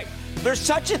 All right, there's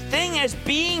such a thing as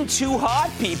being too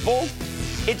hot, people.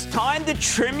 It's time to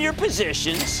trim your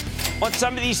positions on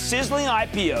some of these sizzling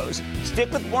IPOs.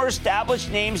 Stick with more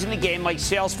established names in the game like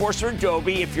Salesforce or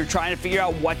Adobe if you're trying to figure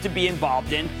out what to be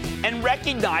involved in, and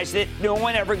recognize that no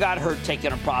one ever got hurt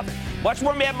taking a profit. Much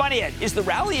more Mad Money, Ed. Is the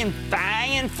rally in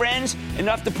Fang and Friends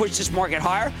enough to push this market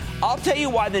higher? I'll tell you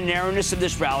why the narrowness of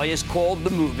this rally is called the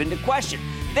move into question.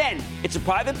 Then, it's a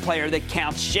private player that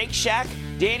counts K-Shack's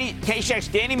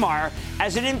Danny Meyer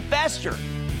as an investor.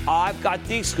 I've got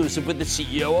the exclusive with the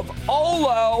CEO of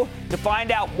Olo to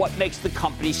find out what makes the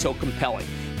company so compelling.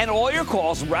 And all your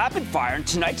calls rapid fire in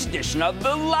tonight's edition of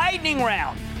the Lightning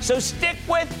Round. So stick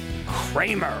with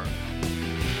Cramer.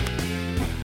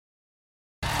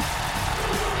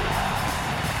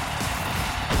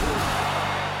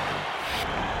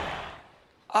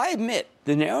 I admit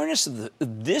the narrowness of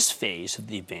this phase of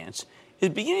the advance is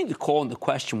beginning to call into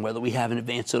question whether we have an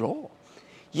advance at all.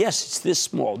 Yes, it's this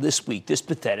small, this weak, this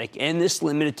pathetic, and this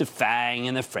limited to Fang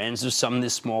and the friends of some of the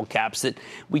small caps that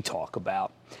we talk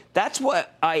about. That's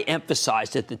what I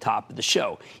emphasized at the top of the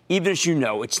show. Even as you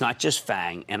know, it's not just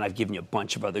Fang, and I've given you a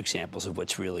bunch of other examples of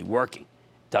what's really working.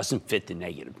 Doesn't fit the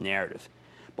negative narrative.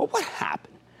 But what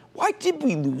happened? Why did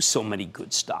we lose so many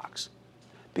good stocks?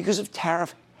 Because of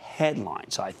tariff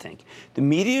headlines, I think. The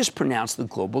media has pronounced the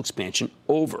global expansion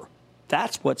over.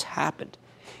 That's what's happened.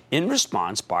 In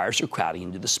response, buyers are crowding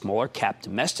into the smaller cap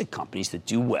domestic companies that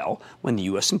do well when the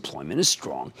U.S. employment is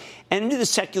strong, and into the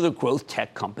secular growth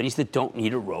tech companies that don't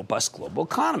need a robust global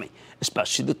economy,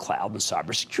 especially the cloud and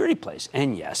cybersecurity plays.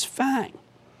 And yes, Fang.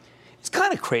 It's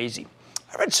kind of crazy.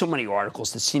 I read so many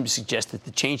articles that seem to suggest that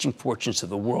the changing fortunes of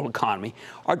the world economy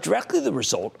are directly the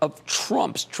result of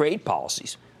Trump's trade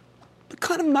policies. But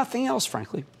kind of nothing else,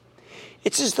 frankly.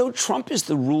 It's as though Trump is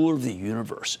the ruler of the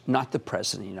universe, not the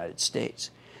president of the United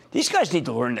States. These guys need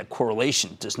to learn that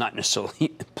correlation does not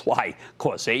necessarily imply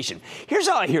causation. Here's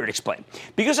how I hear it explained.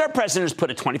 Because our president has put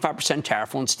a 25%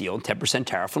 tariff on steel and 10%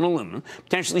 tariff on aluminum,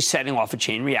 potentially setting off a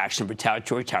chain reaction of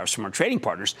retaliatory tariffs from our trading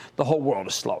partners, the whole world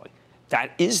is slowing.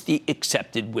 That is the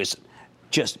accepted wisdom.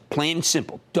 Just plain and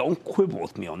simple. Don't quibble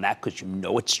with me on that because you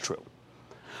know it's true.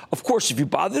 Of course, if you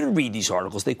bother to read these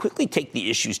articles, they quickly take the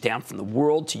issues down from the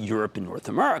world to Europe and North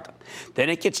America. Then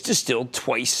it gets distilled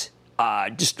twice,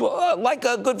 like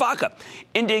a good vodka,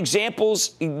 into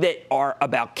examples that are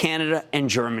about Canada and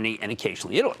Germany and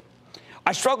occasionally Italy.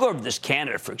 I struggle over this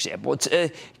Canada, for example.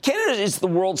 Canada is the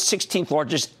world's 16th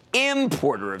largest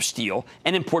importer of steel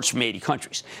and imports from 80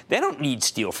 countries. They don't need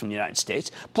steel from the United States.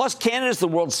 Plus, Canada is the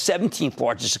world's 17th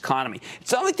largest economy.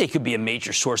 It's not like they could be a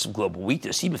major source of global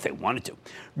weakness, even if they wanted to.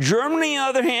 Germany,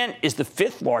 on the other hand, is the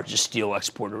 5th largest steel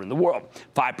exporter in the world.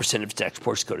 5% of its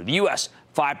exports go to the U.S.,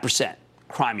 5%,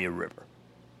 Crimea River.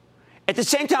 At the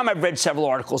same time, I've read several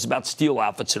articles about steel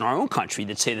outfits in our own country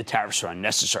that say the tariffs are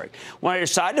unnecessary. When I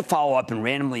decided to follow up and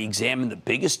randomly examine the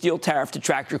biggest steel tariff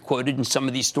detractor quoted in some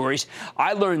of these stories,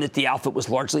 I learned that the outfit was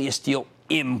largely a steel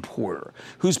importer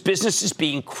whose business is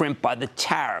being crimped by the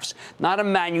tariffs, not a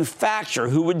manufacturer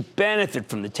who would benefit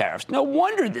from the tariffs. No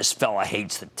wonder this fella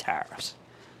hates the tariffs.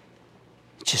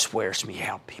 It just wears me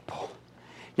out, people.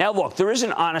 Now, look, there is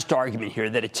an honest argument here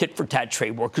that a tit-for-tat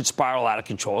trade war could spiral out of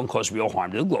control and cause real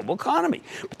harm to the global economy.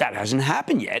 But that hasn't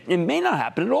happened yet, and it may not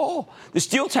happen at all. The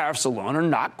steel tariffs alone are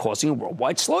not causing a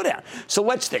worldwide slowdown. So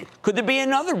let's think, could there be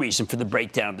another reason for the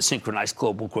breakdown of the synchronized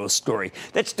global growth story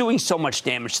that's doing so much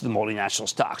damage to the multinational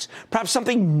stocks? Perhaps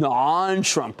something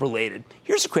non-Trump related.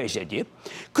 Here's a crazy idea.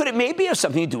 Could it maybe have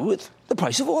something to do with the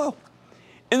price of oil?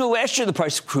 In the last year, the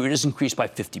price of crude has increased by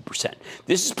 50%.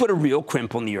 This has put a real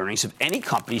crimp on the earnings of any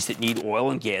companies that need oil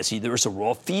and gas, either as a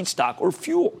raw feedstock or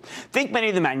fuel. Think many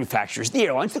of the manufacturers, the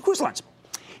airlines, the cruise lines.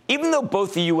 Even though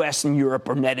both the U.S. and Europe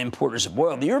are net importers of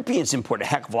oil, the Europeans import a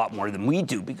heck of a lot more than we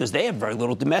do because they have very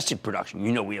little domestic production.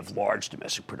 You know we have large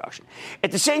domestic production.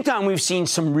 At the same time, we've seen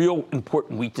some real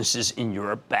important weaknesses in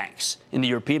the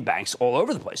European banks all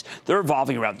over the place. They're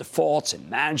evolving around defaults and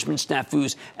management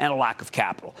snafus and a lack of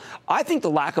capital. I think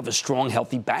the lack of a strong,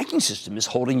 healthy banking system is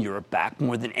holding Europe back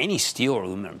more than any steel or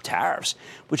aluminum tariffs,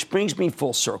 which brings me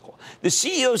full circle. The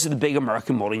CEOs of the big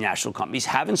American multinational companies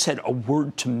haven't said a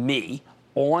word to me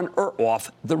on or off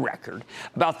the record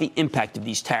about the impact of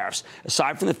these tariffs,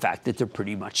 aside from the fact that they're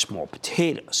pretty much small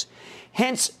potatoes.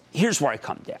 Hence, here's where I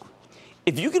come down.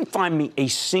 If you can find me a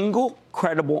single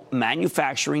credible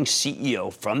manufacturing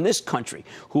CEO from this country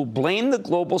who will blame the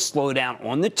global slowdown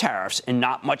on the tariffs and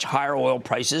not much higher oil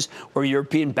prices or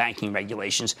European banking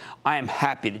regulations, I am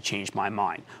happy to change my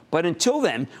mind. But until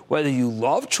then, whether you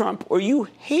love Trump or you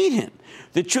hate him,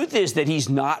 the truth is that he's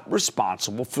not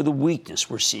responsible for the weakness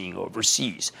we're seeing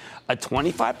overseas. A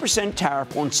 25%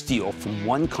 tariff on steel from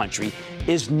one country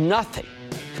is nothing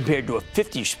compared to a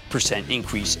 50%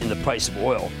 increase in the price of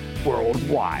oil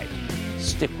worldwide.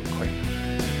 Stick with Cramer.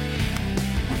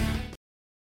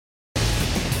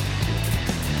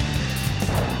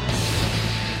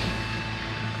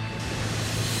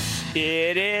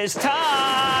 It is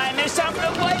time. It's time for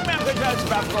the lightning round.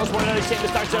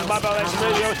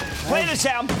 Play the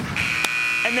sound.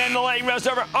 And then the lightning round's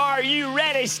over. Are you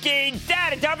ready, Ski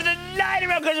Daddy? Time for the lightning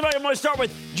round. I'm going to start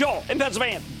with Joel in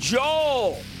Pennsylvania.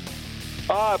 Joel.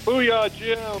 Booyah,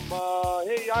 Jim.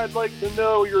 Hey, I'd like to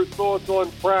know your thoughts on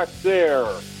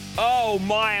Praxair. Oh,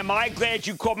 my, am I glad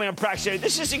you called me on Praxair.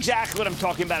 This is exactly what I'm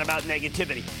talking about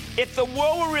negativity. If the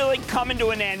world were really coming to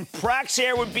an end,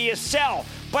 Praxair would be a sell.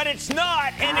 But it's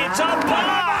not, and it's a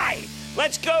buy.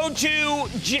 Let's go to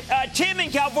Tim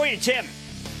in California. Tim.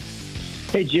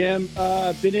 Hey, Jim.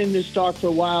 Been in this stock for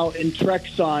a while. In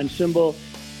Trexon, symbol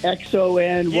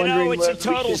XON. You know, it's a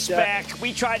total spec.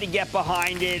 We tried to get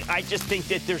behind it. I just think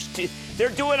that they're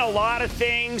doing a lot of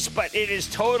things, but it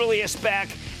is totally a spec,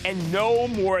 and no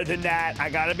more than that. I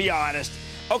got to be honest.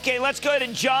 Okay, let's go to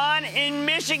John in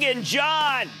Michigan.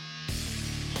 John.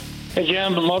 Hey,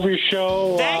 Jim. Love your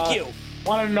show. Thank you.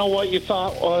 Want to know what you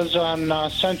thought was on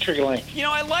CenturyLink. You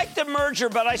know, I like the merger,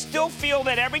 but I still feel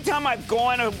that every time I've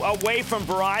gone away from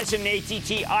Verizon and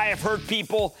AT&T, I have heard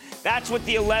people. That's what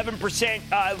the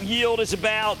 11% yield is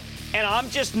about. And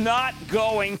I'm just not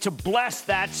going to bless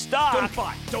that stock.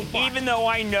 Don't buy. Even though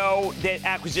I know that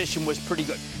acquisition was pretty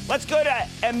good. Let's go to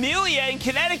Amelia in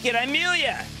Connecticut.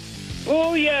 Amelia.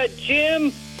 Oh, yeah,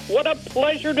 Jim. What a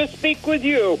pleasure to speak with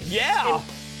you. Yeah. And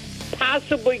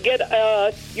possibly get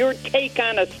your take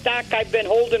on a stock I've been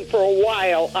holding for a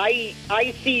while,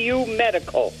 ICU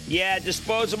Medical. Yeah,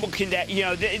 disposable,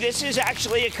 this is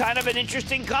actually a kind of an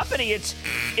interesting company.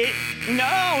 No.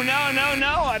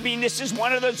 I mean, this is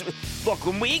one of those, look,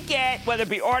 when we get, whether it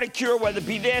be Articure, whether it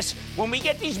be this, when we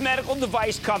get these medical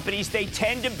device companies, they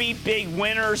tend to be big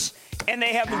winners. And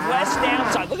they have less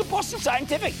downside. Look at Boston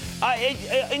Scientific,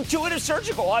 Intuitive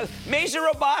Surgical, Mason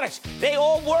Robotics. They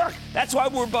all work. That's why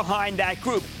we're behind that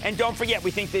group. And don't forget, we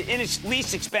think the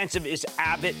least expensive is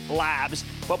Abbott Labs,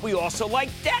 but we also like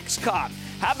Dexcom.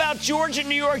 How about George in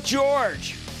New York?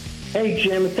 George. Hey,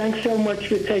 Jim. Thanks so much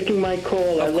for taking my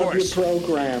call. I love your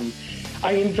program.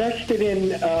 I invested in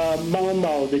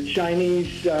Momo, the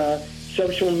Chinese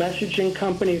social messaging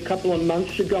company, a couple of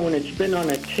months ago, and it's been on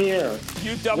a tear.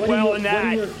 You've done well in that. What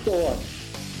are your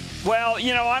thoughts? Well,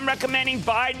 I'm recommending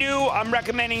Baidu, I'm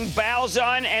recommending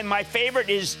Baozun, and my favorite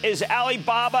is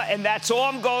Alibaba, and that's all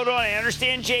I'm going on. I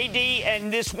understand JD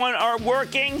and this one are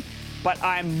working, but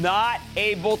I'm not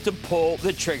able to pull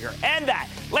the trigger. And that,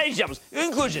 ladies and gentlemen, the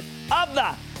conclusion of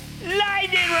the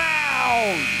Lightning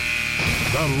Round.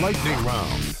 The Lightning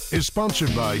Round is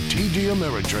sponsored by TD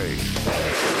Ameritrade.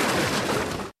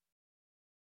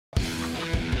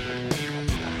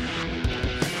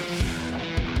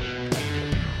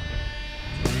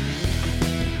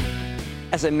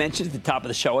 As I mentioned at the top of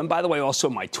the show, and by the way, also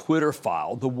my Twitter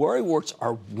file, the worrywarts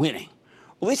are winning.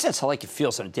 Well, at least that's how it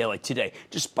feels on a day like today,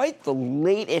 despite the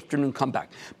late afternoon comeback.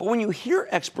 But when you hear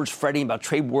experts fretting about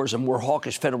trade wars and more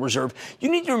hawkish Federal Reserve, you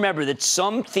need to remember that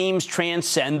some themes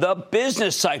transcend the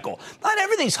business cycle. Not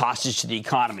everything's hostage to the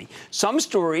economy. Some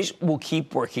stories will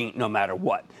keep working no matter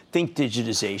what. Think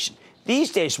digitization.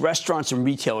 These days, restaurants and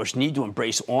retailers need to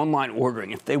embrace online ordering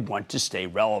if they want to stay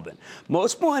relevant.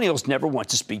 Most millennials never want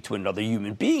to speak to another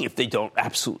human being if they don't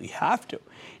absolutely have to.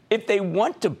 If they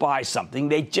want to buy something,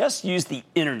 they just use the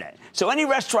internet. So any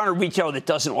restaurant or retailer that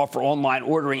doesn't offer online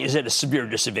ordering is at a severe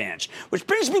disadvantage. Which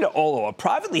brings me to Olo, a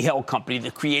privately held company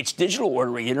that creates digital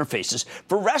ordering interfaces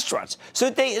for restaurants so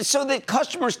that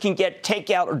customers can get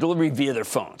takeout or delivery via their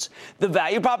phones. The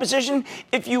value proposition?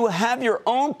 If you have your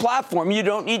own platform, you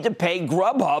don't need to pay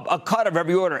Grubhub a cut of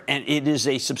every order, and it is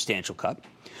a substantial cut.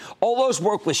 Olo's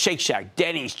work with Shake Shack,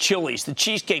 Denny's, Chili's, the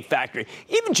Cheesecake Factory,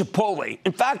 even Chipotle.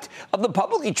 In fact, of the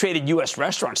publicly traded U.S.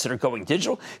 restaurants that are going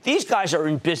digital, these guys are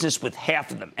in business with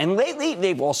half of them. And lately,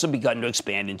 they've also begun to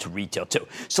expand into retail, too.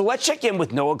 So let's check in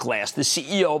with Noah Glass, the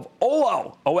CEO of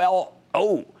Olo,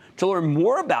 O-L-O, to learn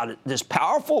more about this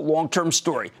powerful long-term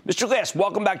story. Mr. Glass,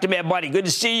 welcome back to Mad Money. Good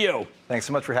to see you. Thanks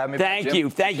so much for having me. Thank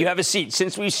you. Thank you. Have a seat.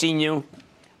 Since we've seen you,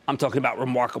 I'm talking about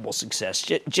remarkable success.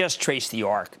 Just trace the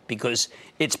arc because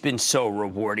it's been so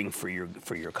rewarding for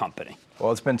your company.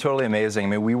 Well, it's been totally amazing. I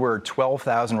mean, we were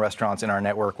 12,000 restaurants in our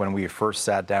network when we first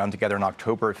sat down together in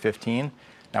October of 15.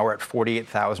 Now we're at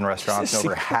 48,000 restaurants, and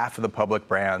over half of the public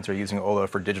brands are using Olo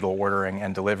for digital ordering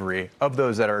and delivery, of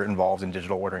those that are involved in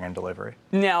digital ordering and delivery.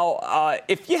 Now,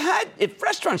 if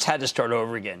restaurants had to start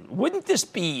over again, wouldn't this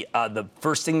be the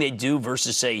first thing they do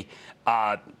versus, say,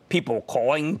 people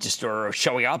calling just or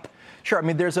showing up? Sure. I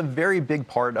mean, there's a very big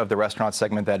part of the restaurant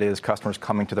segment that is customers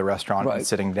coming to the restaurant and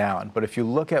sitting down. But if you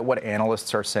look at what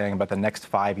analysts are saying about the next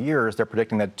 5 years, they're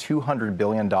predicting that $200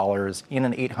 billion in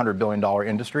an $800 billion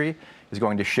industry is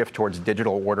going to shift towards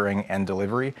digital ordering and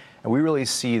delivery. And we really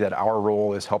see that our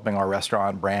role is helping our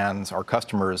restaurant brands, our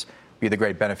customers, be the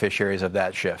great beneficiaries of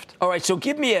that shift. All right, so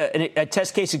give me a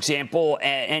test case example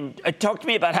and talk to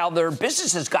me about how their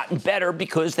business has gotten better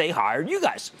because they hired you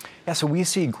guys. Yeah, so we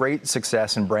see great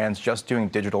success in brands just doing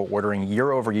digital ordering.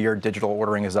 Year over year, digital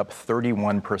ordering is up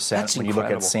 31%. That's when incredible.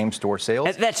 you look at same store sales.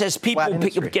 And that's as people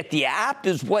get the app.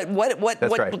 Is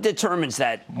what determines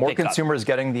that? More consumers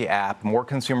getting the app, more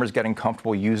consumers getting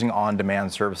comfortable using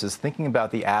on-demand services, thinking about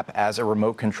the app as a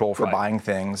remote control for buying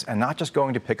things, and not just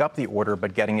going to pick up the order,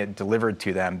 but getting it delivered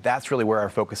to them. That's really where our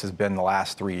focus has been the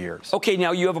last 3 years. Okay,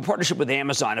 now you have a partnership with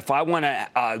Amazon. If I want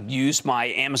to use my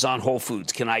Amazon Whole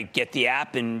Foods, can I get the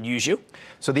app and use you?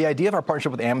 So the idea of our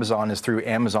partnership with Amazon is through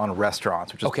Amazon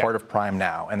Restaurants, which is part of Prime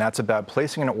Now. And that's about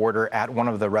placing an order at one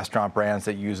of the restaurant brands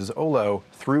that uses Olo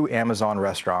through Amazon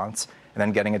Restaurants and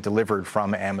then getting it delivered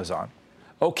from Amazon.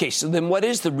 Okay, so then what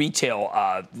is the retail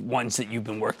ones that you've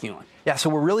been working on? Yeah,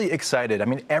 so we're really excited. I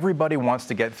mean, everybody wants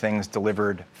to get things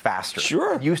delivered faster.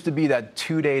 Sure. It used to be that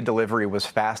 2-day delivery was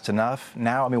fast enough.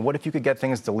 Now, I mean, what if you could get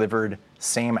things delivered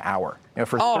same hour? You know,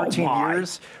 for 13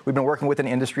 years, we've been working with an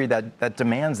industry that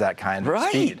demands that kind of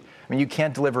speed. I mean, you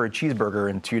can't deliver a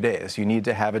cheeseburger in 2 days. You need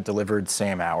to have it delivered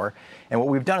same hour. And what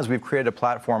we've done is we've created a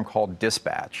platform called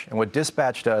Dispatch. And what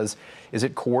Dispatch does is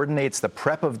it coordinates the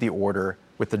prep of the order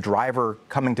with the driver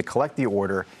coming to collect the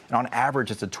order. And on average,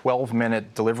 it's a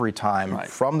 12-minute delivery time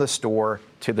from the store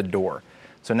to the door.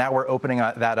 So now we're opening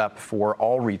that up for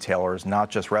all retailers,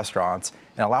 not just restaurants,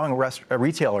 and allowing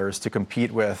retailers to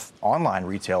compete with online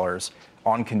retailers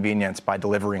on convenience by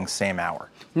delivering same hour.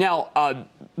 Now,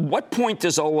 what point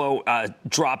does Olo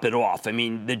drop it off? I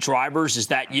mean, the drivers, is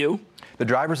that you? The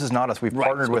drivers is not us. We've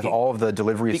partnered with all of the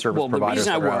delivery service providers.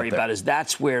 The reason I worry about is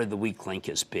that's where the weak link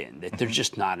has been, that there's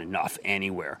just not enough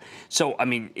anywhere. So, I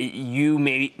mean, you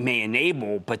may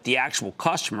enable, but the actual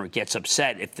customer gets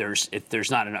upset if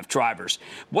there's not enough drivers.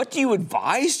 What do you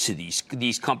advise to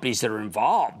these companies that are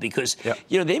involved? Because,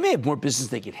 you know, they may have more business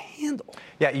they can handle.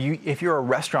 Yeah, if you're a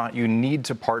restaurant, you need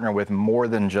to partner with more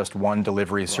than just one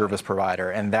delivery service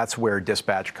provider, and that's where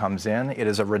Dispatch comes in. It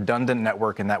is a redundant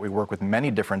network in that we work with many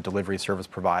different delivery service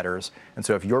providers, and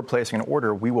so if you're placing an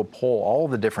order, we will pull all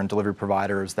the different delivery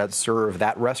providers that serve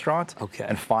that restaurant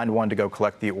and find one to go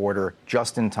collect the order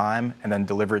just in time and then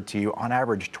deliver it to you on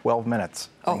average 12 minutes.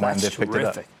 Oh, that's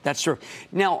terrific. That's true.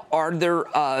 Now,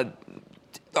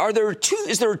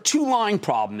 is there a two-line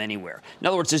problem anywhere? In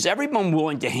other words, is everyone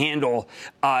willing to handle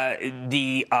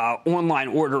the online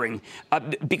ordering?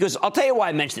 Because I'll tell you why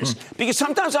I mention this. Because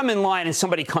sometimes I'm in line and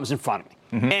somebody comes in front of me,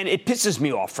 and it pisses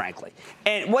me off, frankly.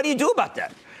 And what do you do about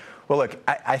that? Well, look,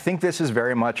 I think this is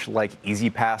very much like Easy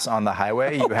Pass on the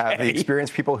highway. You have the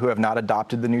experienced people who have not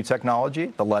adopted the new technology,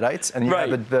 the Luddites, and you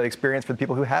have the experience for the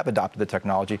people who have adopted the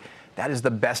technology. That is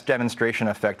the best demonstration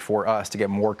effect for us to get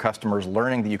more customers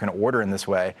learning that you can order in this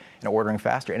way and ordering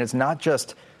faster. And it's not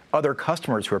just other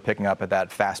customers who are picking up at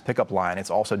that fast pickup line. It's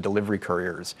also delivery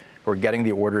couriers who are getting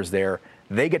the orders there.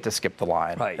 They get to skip the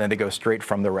line, and they go straight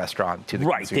from the restaurant to the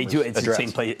consumer's They do. It's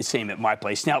address. the same at my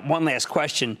place. Now, one last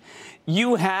question.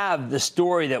 You have the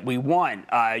story that we want.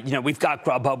 We've got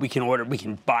Grubhub. We can order. We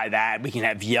can buy that. We can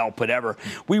have Yelp, whatever.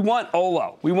 We want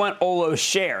Olo. We want Olo's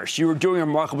shares. You were doing a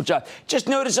remarkable job. Just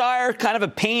no desire, kind of a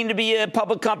pain to be a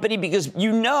public company because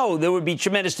there would be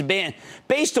tremendous demand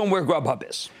based on where Grubhub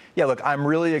is. Yeah, look, I'm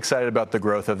really excited about the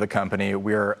growth of the company.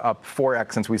 We're up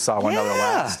 4x since we saw one another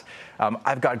last.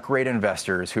 I've got great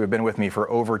investors who have been with me for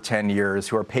over 10 years,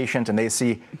 who are patient, and they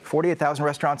see 48,000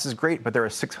 restaurants is great, but there are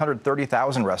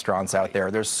 630,000 restaurants out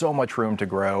there. There's so much room to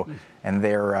grow, and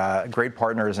they're great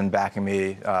partners in backing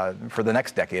me for the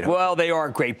next decade. Well, they are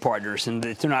great partners, and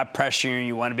they're not pressuring you.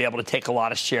 You want to be able to take a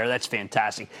lot of share. That's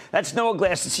fantastic. That's Noah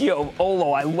Glass, the CEO of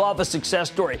Olo. I love a success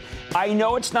story. I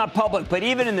know it's not public, but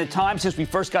even in the time since we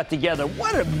first got together,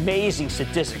 what amazing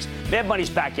statistics. Mad Money's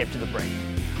back after the break.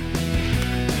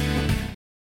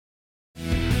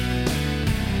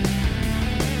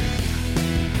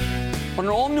 On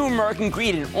an all-new American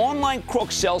Greed, an online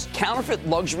crook sells counterfeit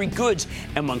luxury goods,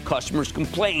 and when customers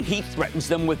complain, he threatens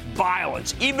them with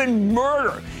violence, even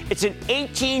murder. It's an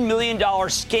 $18 million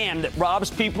scam that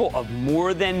robs people of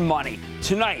more than money.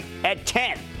 Tonight at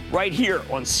 10, right here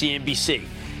on CNBC.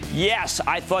 Yes,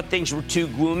 I thought things were too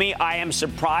gloomy. I am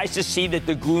surprised to see that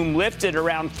the gloom lifted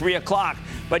around 3 o'clock.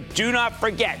 But do not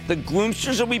forget, the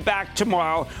Gloomsters will be back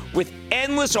tomorrow with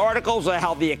endless articles on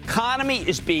how the economy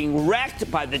is being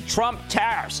wrecked by the Trump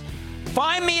tariffs.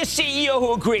 Find me a CEO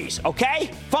who agrees,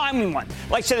 okay? Find me one.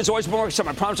 Like I said, there's always more work, so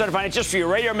I promise I'll find it just for you.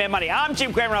 Radio Mad Money. I'm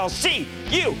Jim Cramer, and I'll see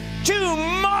you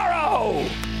tomorrow.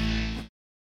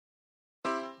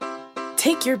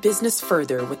 Take your business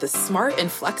further with the smart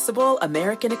and flexible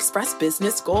American Express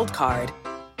Business Gold Card.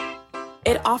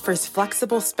 It offers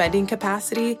flexible spending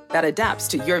capacity that adapts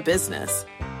to your business.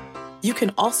 You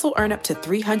can also earn up to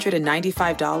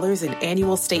 $395 in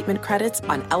annual statement credits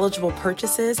on eligible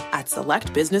purchases at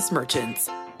select business merchants.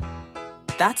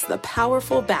 That's the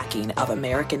powerful backing of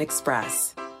American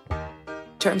Express.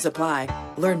 Terms apply.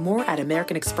 Learn more at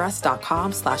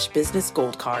americanexpress.com/business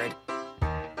gold card.